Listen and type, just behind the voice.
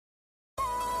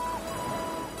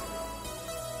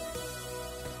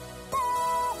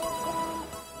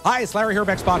Hi, it's Larry here of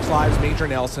Xbox Live's Major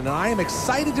Nelson, and I am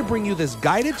excited to bring you this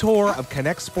guided tour of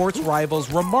Kinect Sports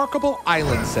Rivals' remarkable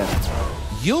island set.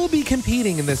 You'll be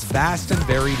competing in this vast and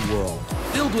varied world,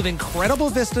 filled with incredible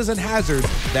vistas and hazards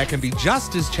that can be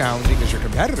just as challenging as your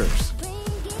competitors.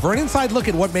 For an inside look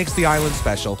at what makes the island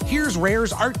special, here's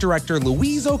Rare's art director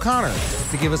Louise O'Connor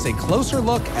to give us a closer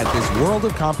look at this world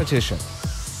of competition.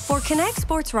 For Kinect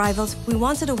Sports Rivals, we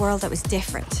wanted a world that was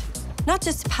different. Not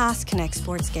just past Kinect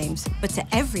sports games, but to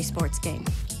every sports game.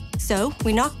 So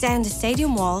we knocked down the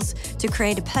stadium walls to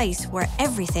create a place where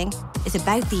everything is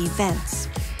about the events.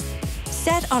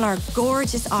 Set on our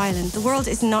gorgeous island, the world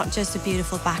is not just a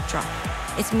beautiful backdrop.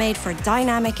 It's made for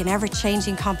dynamic and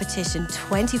ever-changing competition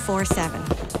 24/7.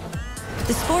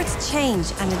 The sports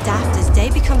change and adapt as day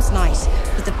becomes night,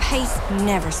 but the pace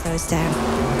never slows down.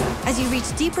 As you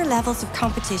reach deeper levels of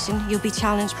competition, you'll be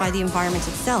challenged by the environment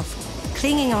itself,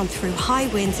 clinging on through high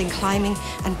winds in climbing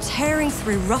and tearing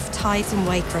through rough tides in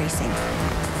wake racing.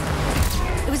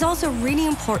 It was also really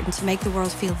important to make the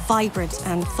world feel vibrant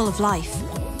and full of life.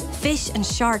 Fish and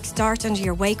sharks dart under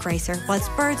your wake racer,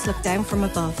 whilst birds look down from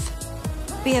above.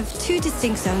 We have two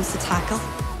distinct zones to tackle,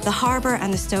 the harbour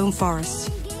and the stone forest.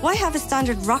 Why have a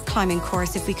standard rock climbing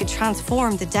course if we could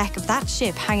transform the deck of that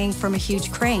ship hanging from a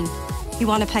huge crane? You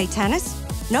want to play tennis?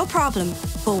 No problem,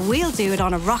 but we'll do it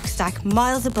on a rock stack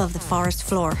miles above the forest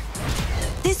floor.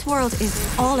 This world is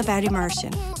all about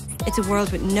immersion. It's a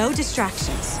world with no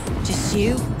distractions, just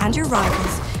you and your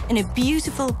rivals in a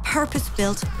beautiful,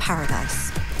 purpose-built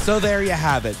paradise. So there you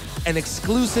have it, an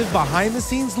exclusive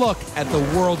behind-the-scenes look at the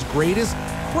world's greatest,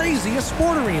 craziest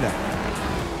sport arena.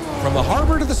 From the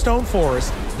harbor to the stone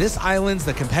forest, this island's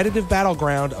the competitive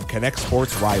battleground of Kinect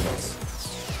Sports Rivals.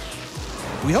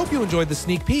 We hope you enjoyed the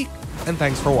sneak peek, and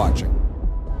thanks for watching.